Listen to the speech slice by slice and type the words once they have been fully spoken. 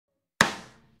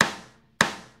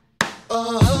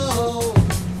Oh,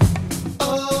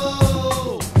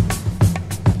 oh, oh,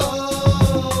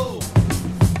 oh,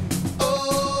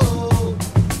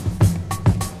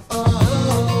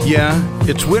 oh. Yeah,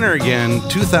 it's winter again,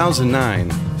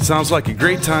 2009. Sounds like a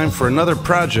great time for another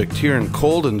project here in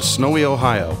cold and snowy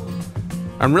Ohio.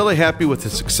 I'm really happy with the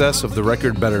success of the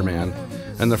record Better Man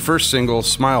and the first single,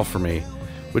 Smile For Me,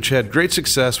 which had great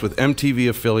success with MTV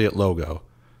affiliate Logo.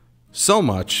 So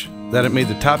much that it made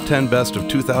the top 10 best of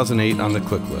 2008 on the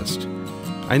click list.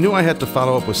 I knew I had to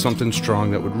follow up with something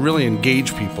strong that would really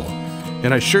engage people,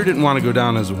 and I sure didn't want to go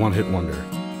down as a one-hit wonder.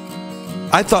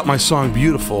 I thought my song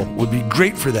Beautiful would be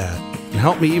great for that and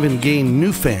help me even gain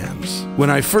new fans. When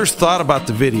I first thought about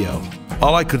the video,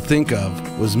 all I could think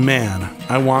of was, man,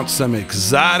 I want some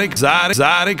exotic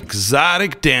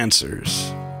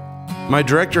dancers. My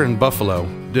director in Buffalo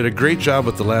did a great job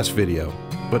with the last video,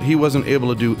 but he wasn't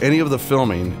able to do any of the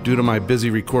filming due to my busy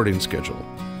recording schedule.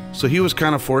 So he was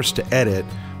kind of forced to edit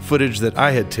footage that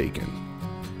I had taken.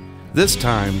 This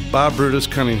time, Bob Brutus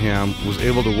Cunningham was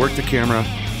able to work the camera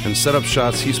and set up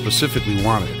shots he specifically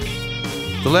wanted.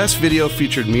 The last video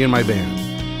featured me and my band.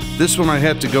 This one I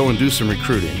had to go and do some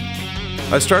recruiting.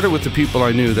 I started with the people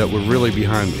I knew that were really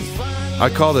behind me. I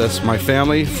call this my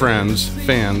family, friends,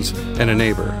 fans, and a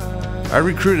neighbor. I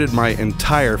recruited my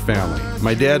entire family.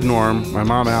 My dad Norm, my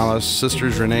mom Alice,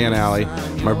 sisters Renee and Allie,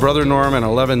 my brother Norm, and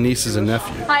 11 nieces and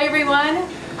nephews. Hi everyone,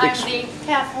 I'm the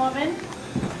half woman,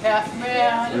 half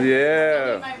man.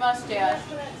 Yeah. My mustache.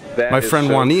 My friend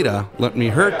Juanita lent me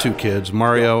her two kids,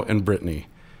 Mario and Brittany.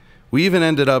 We even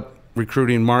ended up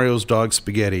recruiting Mario's dog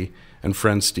Spaghetti and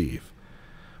friend Steve.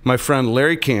 My friend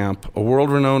Larry Camp, a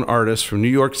world-renowned artist from New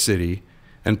York City,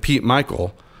 and Pete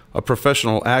Michael, a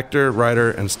professional actor,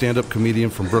 writer, and stand-up comedian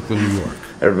from Brooklyn, New York.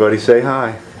 Everybody say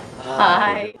hi.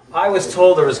 Hi. I was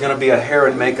told there was going to be a hair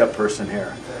and makeup person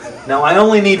here. Now I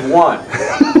only need one.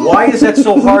 Why is that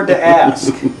so hard to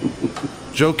ask?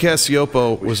 Joe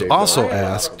Cassiopo was also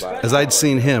asked, as I'd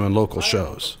seen him in local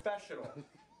shows.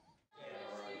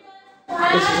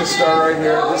 This is a star right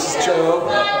here. This is Joe.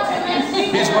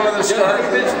 He's one of the stars.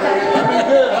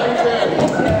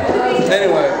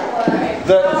 Anyway,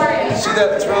 see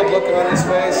that thrilled look on his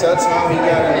face? That's how he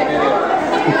got in the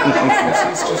video.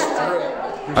 He's just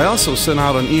thrilled. I also sent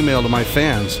out an email to my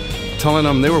fans telling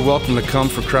them they were welcome to come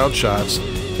for crowd shots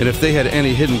and if they had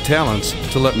any hidden talents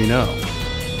to let me know.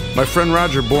 My friend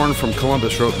Roger Bourne from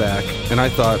Columbus wrote back, and I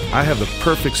thought I have the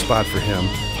perfect spot for him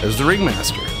as the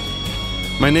ringmaster.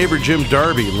 My neighbor Jim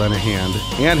Darby lent a hand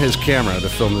and his camera to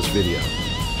film this video.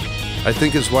 I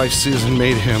think his wife Susan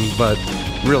made him, but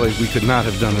really we could not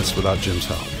have done this without Jim's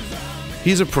help.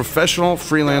 He's a professional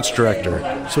freelance director,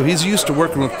 so he's used to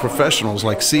working with professionals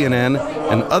like CNN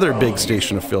and other big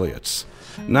station affiliates,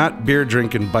 not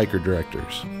beer-drinking biker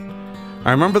directors. I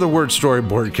remember the word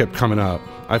storyboard kept coming up.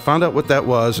 I found out what that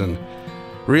was and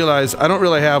realized I don't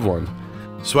really have one.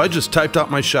 So I just typed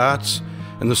out my shots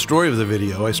and the story of the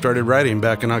video I started writing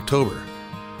back in October.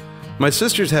 My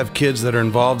sisters have kids that are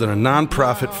involved in a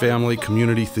nonprofit family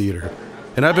community theater,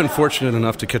 and I've been fortunate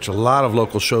enough to catch a lot of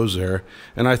local shows there,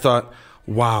 and I thought,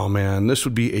 wow man, this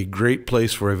would be a great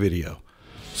place for a video.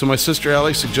 So my sister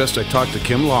Allie suggested I talk to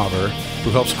Kim Lauber,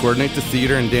 who helps coordinate the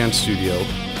theater and dance studio,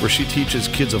 where she teaches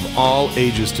kids of all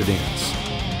ages to dance.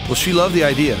 Well, she loved the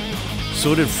idea.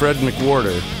 So did Fred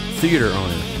McWhorter, theater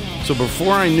owner. So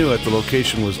before I knew it, the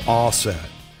location was all set.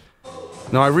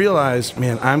 Now I realized,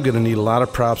 man, I'm gonna need a lot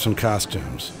of props and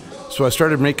costumes. So I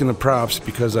started making the props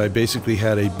because I basically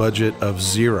had a budget of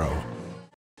 $0.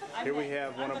 Here we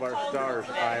have one of our stars.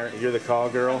 You're the call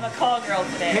girl? I'm a call girl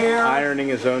today. Hair, Ironing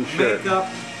his own shirt. makeup,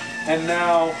 and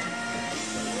now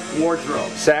wardrobe.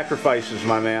 Sacrifices,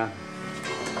 my man.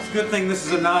 It's a good thing this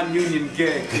is a non-union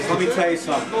gig. Let me tell you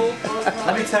something.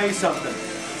 Let me tell you something.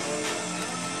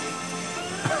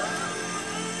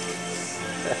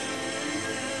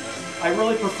 I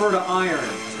really prefer to iron.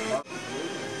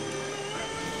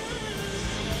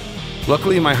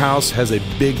 Luckily, my house has a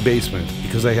big basement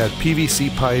because I had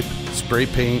PVC pipe, spray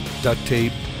paint, duct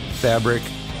tape, fabric,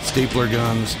 stapler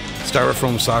guns,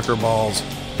 styrofoam soccer balls,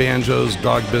 banjos,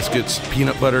 dog biscuits,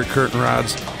 peanut butter, curtain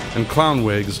rods, and clown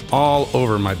wigs all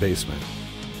over my basement.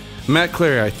 Matt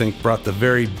Clary, I think, brought the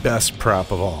very best prop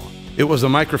of all. It was a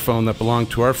microphone that belonged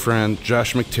to our friend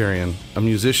Josh McTarian, a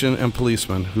musician and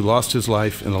policeman who lost his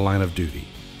life in the line of duty.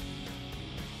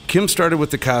 Kim started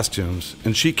with the costumes,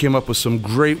 and she came up with some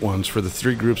great ones for the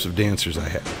 3 groups of dancers I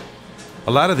had.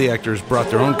 A lot of the actors brought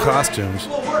their own costumes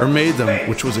or made them,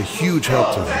 which was a huge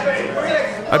help to me.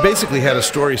 I basically had a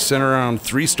story centered around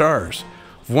 3 stars,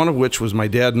 one of which was my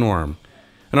dad Norm.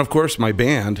 And of course, my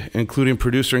band, including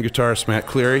producer and guitarist Matt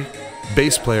Cleary,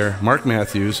 bass player Mark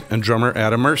Matthews, and drummer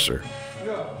Adam Mercer.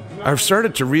 I've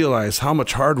started to realize how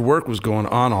much hard work was going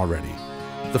on already.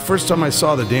 The first time I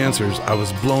saw the dancers, I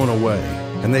was blown away,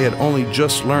 and they had only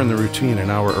just learned the routine an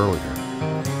hour earlier.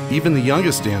 Even the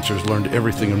youngest dancers learned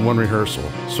everything in one rehearsal,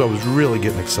 so I was really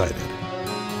getting excited.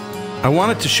 I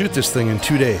wanted to shoot this thing in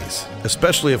 2 days,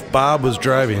 especially if Bob was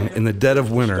driving in the dead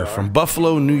of winter from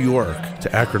Buffalo, New York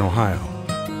to Akron, Ohio.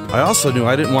 I also knew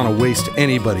I didn't want to waste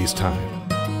anybody's time.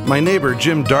 My neighbor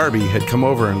Jim Darby had come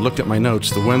over and looked at my notes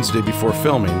the Wednesday before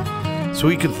filming so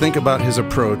he could think about his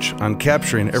approach on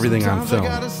capturing everything on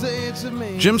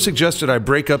film. Jim suggested I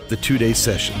break up the 2-day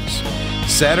sessions.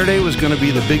 Saturday was going to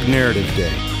be the big narrative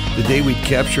day, the day we'd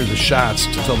capture the shots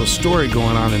to tell the story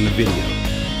going on in the video.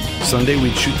 Sunday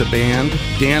we'd shoot the band,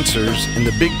 dancers, and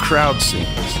the big crowd scenes.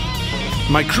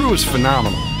 My crew was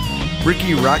phenomenal.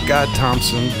 Ricky Rock God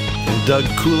Thompson and Doug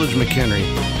Coolidge McHenry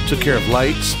took care of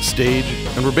lights, stage,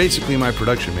 and were basically my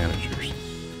production managers.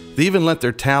 They even lent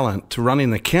their talent to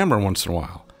running the camera once in a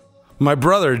while. My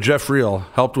brother, Jeff Reel,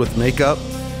 helped with makeup.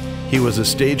 He was a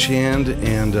stagehand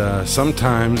and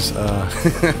sometimes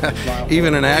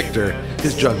even an actor.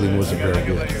 His juggling wasn't very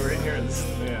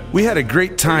good. We had a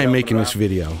great time making this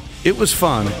video. It was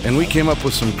fun, and we came up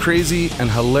with some crazy and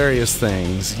hilarious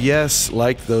things. Yes,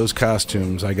 like those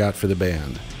costumes I got for the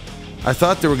band. I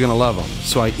thought they were going to love them,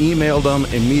 so I emailed them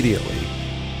immediately.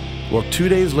 Well, 2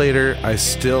 days later, I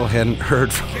still hadn't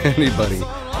heard from anybody.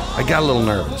 I got a little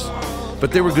nervous,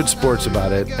 but they were good sports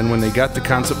about it, and when they got the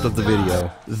concept of the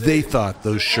video, they thought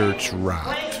those shirts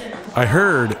rocked. I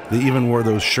heard they even wore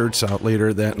those shirts out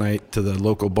later that night to the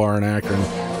local bar in Akron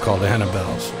called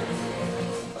Annabelle's.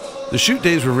 The shoot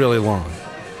days were really long,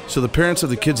 so the parents of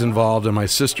the kids involved and my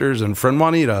sisters and friend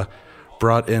Juanita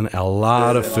brought in a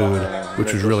lot of food,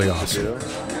 which was really awesome.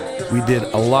 We did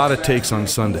a lot of takes on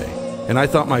Sunday, and I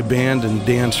thought my band and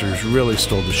dancers really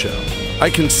stole the show. I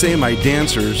can say my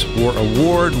dancers were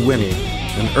award-winning,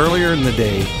 and earlier in the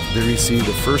day, they received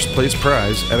a first-place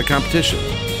prize at a competition.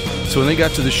 So when they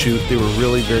got to the shoot, they were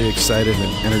really very excited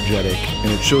and energetic,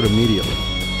 and it showed immediately.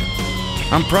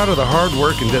 I'm proud of the hard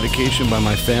work and dedication by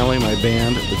my family, my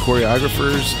band, the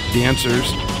choreographers, dancers,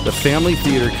 the family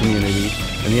theater community,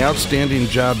 and the outstanding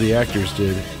job the actors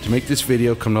did to make this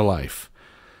video come to life.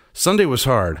 Sunday was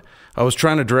hard. I was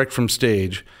trying to direct from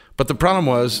stage, but the problem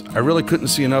was I really couldn't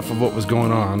see enough of what was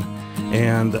going on,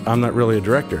 and I'm not really a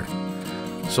director.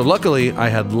 So luckily, I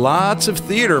had lots of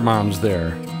theater moms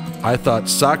there. I thought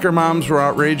soccer moms were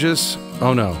outrageous.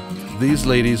 Oh no, these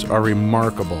ladies are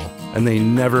remarkable, and they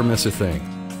never miss a thing.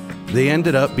 They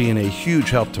ended up being a huge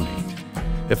help to me.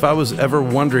 If I was ever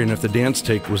wondering if the dance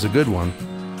take was a good one,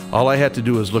 all I had to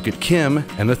do was look at Kim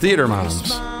and the theater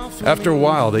moms. After a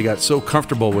while, they got so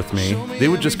comfortable with me, they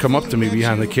would just come up to me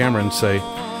behind the camera and say,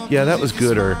 "Yeah, that was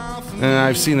good," or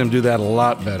 "I've seen them do that a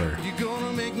lot better."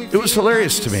 It was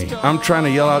hilarious to me. I'm trying to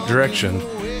yell out direction,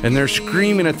 and they're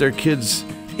screaming at their kids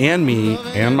and me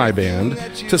and my band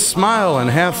to smile and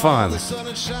have fun.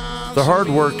 The hard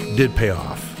work did pay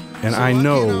off, and I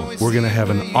know we're going to have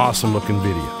an awesome looking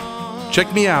video.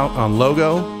 Check me out on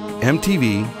Logo,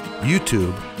 MTV,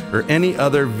 YouTube, or any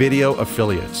other video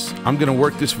affiliates. I'm going to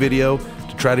work this video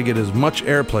to try to get as much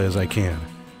airplay as I can.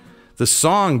 The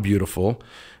song Beautiful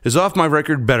is off my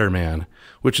record Better Man,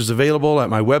 which is available at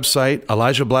my website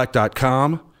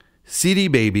ElijahBlack.com, CD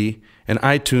Baby, and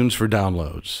iTunes for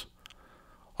downloads.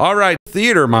 All right,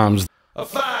 theater moms. A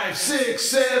 5, 6,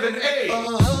 7,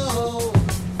 8.